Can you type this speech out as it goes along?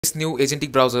This new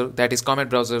agentic browser, that is Comet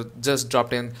browser, just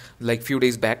dropped in like few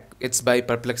days back. It's by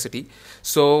Perplexity.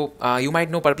 So you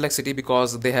might know Perplexity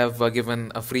because they have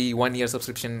given a free 1 year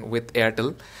subscription with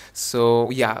Airtel. So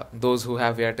yeah, those who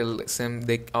have Airtel SIM,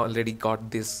 they already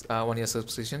got this 1 year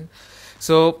subscription.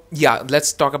 So yeah,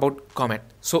 let's talk about Comet.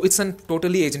 So it's a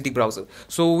totally agentic browser.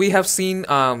 So we have seen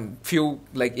few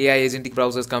like AI agentic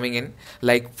browsers coming in.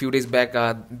 Like few days back,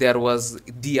 there was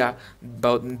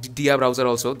diabrowser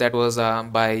also, that was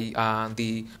by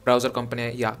the browser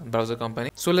company. Yeah, browser company.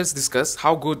 So let's discuss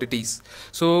how good it is.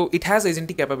 So it has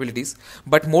agentic capabilities,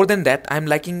 but more than that, I'm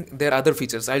liking their other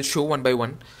features. I'll show one by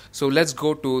one. So let's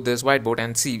go to this whiteboard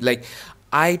and see. Like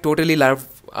I totally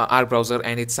love arcbrowser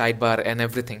and its sidebar and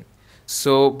everything.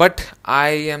 So but I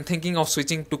am thinking of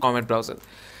switching to Comet browser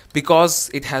because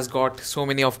it has got so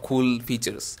many of cool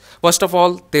features. First of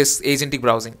all, this agentic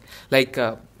browsing, like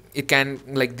it can,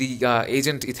 like the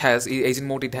agent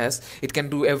mode, it can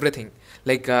do everything.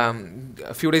 Like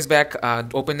a few days back,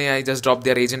 OpenAI just dropped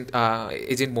their agent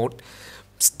mode.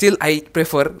 Still I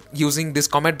prefer using this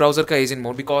Comet browser ka agent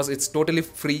mode because it's totally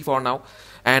free for now,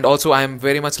 and also I am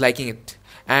very much liking it.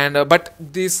 And but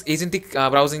this agentic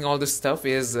browsing, all this stuff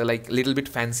is like little bit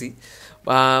fancy.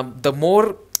 The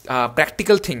more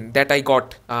practical thing that I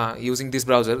got using this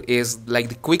browser is like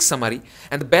the quick summary,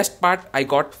 and the best part I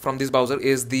got from this browser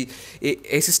is the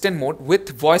assistant mode with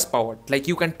voice powered. Like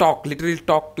you can literally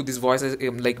talk to this voice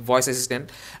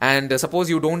assistant, and suppose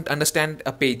you don't understand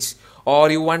a page, or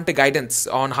you want a guidance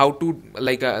on how to,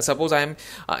 like suppose I am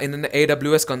in an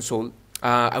AWS console.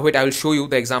 Wait, I will show you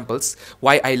the examples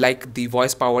why I like the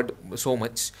voice powered so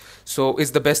much. So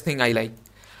it's the best thing I like.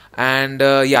 And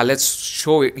yeah, let's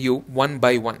show you one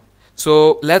by one.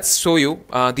 So let's show you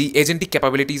the agentic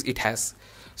capabilities it has.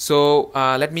 So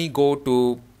let me go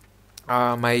to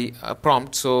my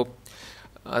prompt. So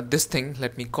this thing,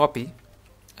 let me copy,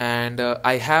 and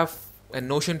I have a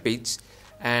Notion page,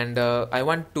 and I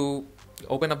want to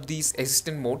open up this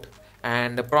assistant mode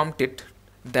and prompt it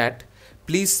that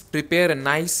please prepare a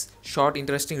nice short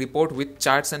interesting report with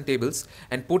charts and tables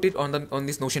and put it on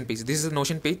this Notion page. This is a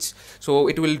Notion page, so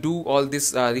it will do all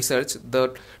this research.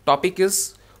 The topic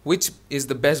is which is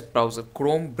the best browser,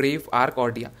 Chrome, Brave, Arc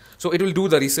or Dia. So it will do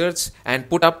the research and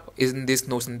put up in this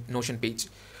Notion page.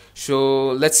 So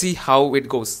let's see how it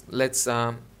goes. Let's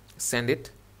send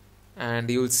it, and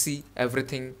you will see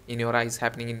everything in your eyes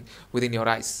happening within your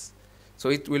eyes. So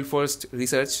it will first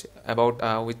research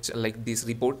about which, like this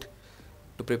report,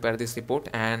 to prepare this report,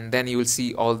 and then you will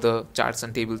see all the charts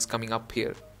and tables coming up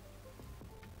here.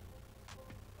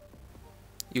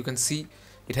 You can see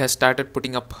it has started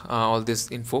putting up all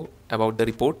this info about the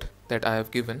report that I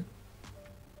have given.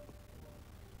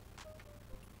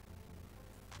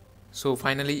 So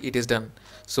finally it is done.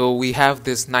 So we have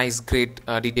this nice great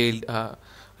detailed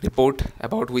report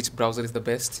about which browser is the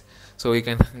best, so you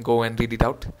can go and read it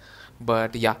out.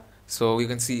 But yeah, so you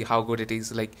can see how good it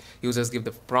is. Like users give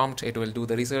the prompt, it will do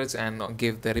the research and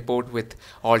give the report with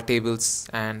all tables.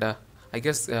 And I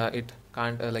guess it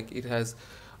can't like it has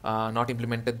not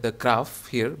implemented the graph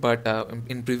here, but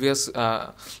in previous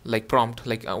like prompt,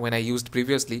 like when I used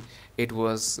previously, it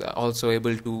was also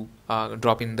able to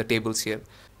drop in the tables here.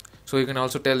 So you can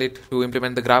also tell it to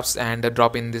implement the graphs and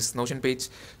drop in this Notion page.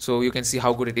 So you can see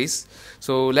how good it is.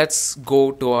 So let's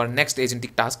go to our next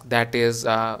agentic task, that is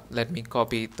let me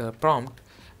copy the prompt,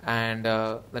 and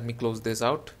let me close this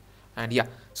out. And yeah,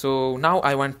 so now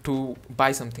I want to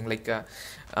buy something, like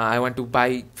I want to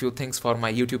buy few things for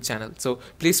my YouTube channel. So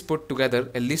please put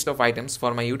together a list of items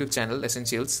for my YouTube channel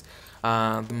essentials.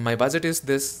 My budget is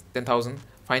this 10,000.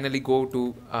 Finally go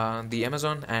to the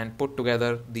Amazon and put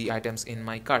together the items in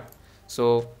my cart.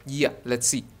 So yeah, let's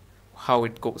see how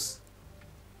it goes.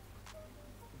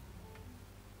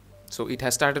 So it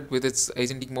has started with its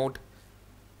agentic mode.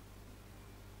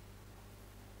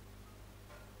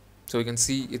 So you can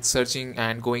see it's searching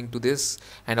and going to this,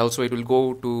 and also it will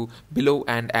go to below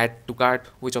and add to cart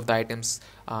which of the items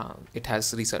it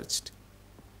has researched.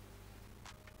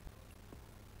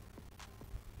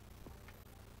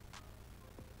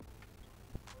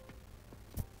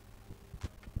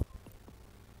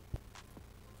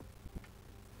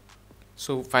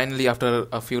 So finally, after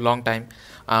a few long time,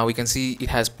 we can see it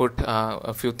has put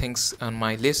a few things on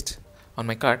my list, on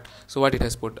my cart. So what it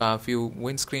has put, a few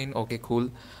windscreen, okay,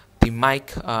 cool, the mic,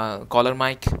 collar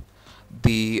mic,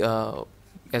 the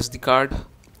SD card,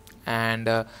 and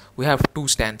we have two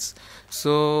stands.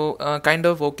 So kind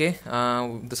of okay.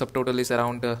 The subtotal is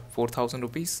around 4,000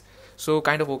 rupees. So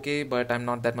kind of okay, but I'm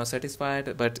not that much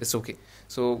satisfied, but it's okay.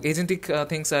 So agentic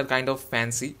things are kind of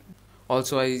fancy.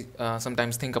 Also, I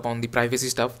sometimes think upon the privacy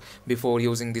stuff before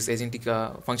using these agentic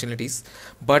functionalities.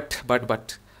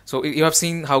 But so you have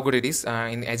seen how good it is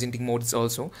in agentic modes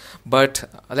also. But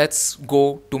let's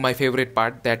go to my favorite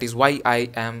part, that is why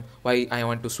I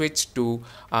want to switch to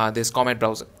this Comet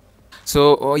browser.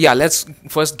 So yeah, let's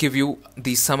first give you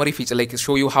the summary feature, like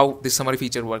show you how this summary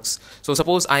feature works. So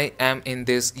suppose I am in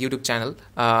this YouTube channel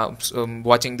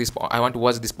watching this, I want to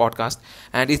watch this podcast,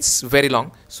 and it's very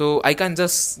long, so I can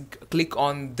just click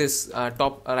on this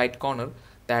top right corner,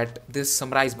 that this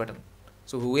summarize button.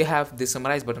 So we have this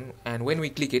summarize button, and when we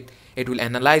click it, it will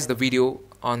analyze the video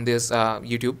on this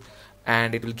YouTube,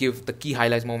 and it will give the key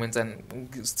highlights, moments, and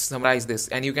summarize this.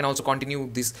 And you can also continue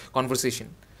this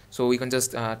conversation. So you can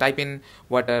just type in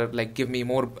what are, like, give me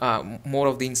more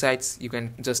of the insights. You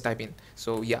can just type in.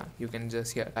 So yeah, you can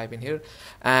just here type in here,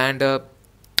 and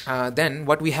then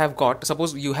what we have got.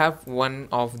 Suppose you have one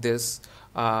of this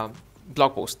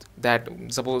blog post, that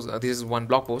suppose this is one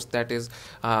blog post that is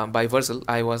by Versal.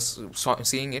 I was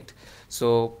seeing it,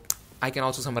 so I can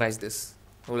also summarize this.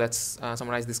 So let's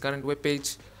summarize this current web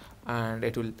page, and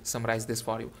it will summarize this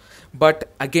for you.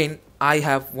 But again, I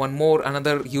have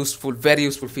another very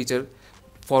useful feature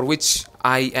for which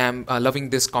I am loving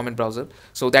this Comet browser.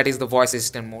 So that is the voice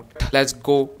assistant mode. Let's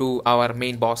go to our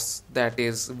main boss, that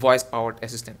is voice powered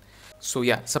assistant. So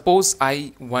yeah, suppose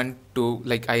I want to,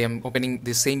 like, I am opening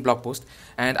this same blog post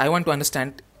and I want to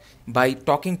understand by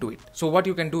talking to it. So what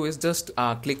you can do is just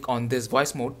click on this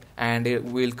voice mode, and it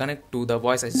will connect to the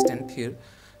voice assistant here.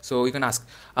 So you can ask,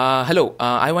 hello,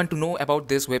 I want to know about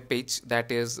this web page,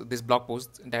 that is this blog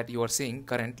post that you are seeing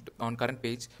on current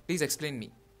page. Please explain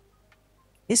me.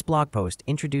 This blog post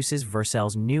introduces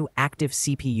Vercel's new active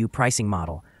CPU pricing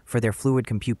model for their Fluid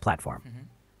Compute platform.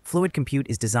 Fluid Compute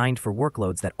is designed for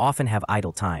workloads that often have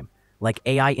idle time, like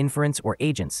AI inference or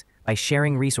agents, by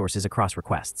sharing resources across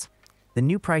requests. The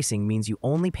new pricing means you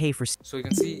only pay for... So you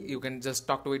can see, you can just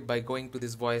talk to it by going to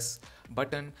this voice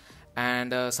button.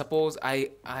 And suppose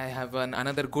I have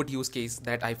another good use case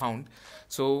that I found.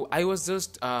 So I was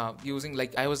just using,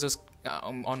 like, I was just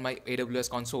on my AWS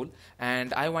console,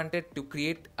 and I wanted to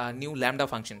create a new Lambda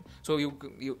function. So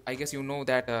I guess you know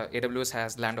that AWS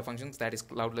has Lambda functions, that is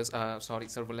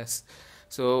serverless.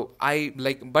 So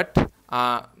but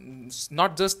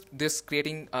not just this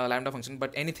creating a Lambda function,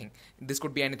 but anything. This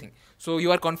could be anything. So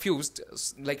you are confused,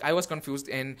 like I was confused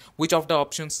in which of the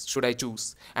options should I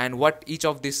choose and what each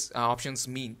of these options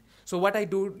mean. So what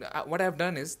I've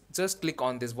done is just click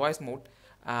on this voice mode.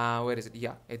 Where is it?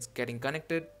 Yeah, it's getting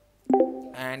connected,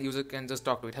 and user can just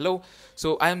talk to it. Hello,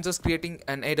 so I am just creating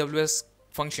an AWS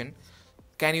function.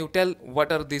 Can you tell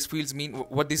what these fields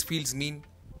mean?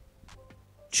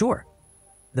 Sure.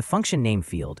 The function name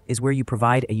field is where you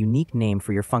provide a unique name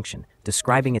for your function,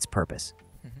 describing its purpose.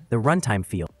 The runtime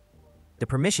field. The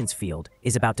permissions field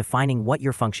is about defining what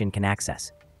your function can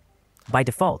access. By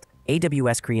default,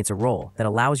 AWS creates a role that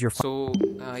allows your... So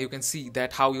you can see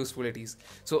that how useful it is.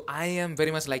 So I am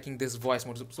very much liking this voice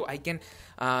mode. So I can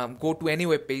go to any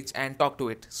web page and talk to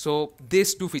it. So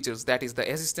these two features, that is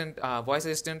the assistant, voice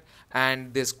assistant,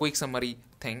 and this quick summary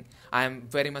thing, I am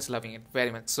very much loving it,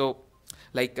 very much. So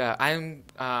like I am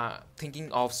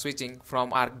thinking of switching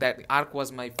from Arc. That Arc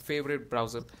was my favorite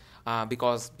browser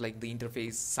because like the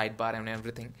interface, sidebar, and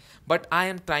everything. But I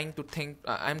am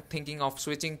thinking of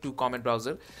switching to Comet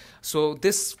browser. So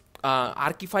this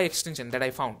Arcify extension that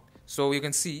I found. So you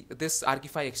can see this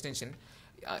Arcify extension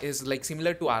is like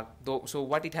similar to Arc, though. So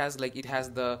what it has, like, it has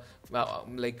the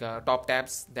top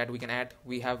tabs that we can add.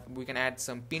 We can add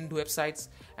some pinned websites,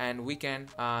 and we can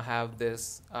have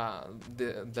this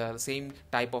the same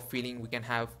type of feeling we can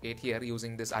have it here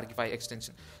using this Arcify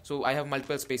extension. So I have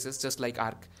multiple spaces just like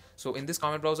Arc. So in this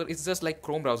Comet browser, it's just like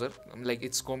Chrome browser, like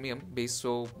it's Chromium based.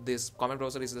 So this Comet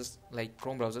browser is just like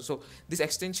Chrome browser. So this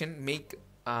extension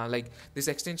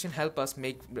help us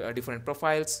make different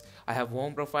profiles. I have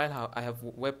home profile, I have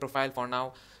web profile for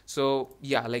now. So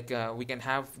yeah, like we can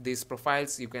have these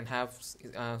profiles. You can have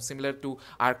similar to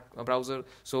Arc browser.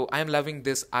 So I am loving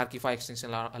this Arcify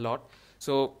extension a lot.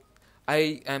 So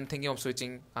I am thinking of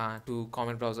switching to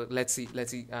Comet browser. Let's see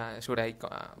should I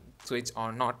switch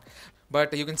or not.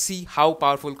 But you can see how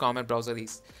powerful Comet browser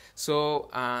is. So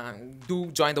do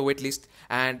join the waitlist,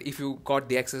 and if you got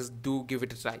the access, do give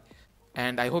it a try.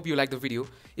 And I hope you like the video.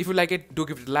 If you like it, do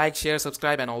give it a like, share,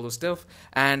 subscribe, and all those stuff.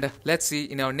 And let's see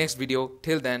in our next video.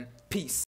 Till then, peace.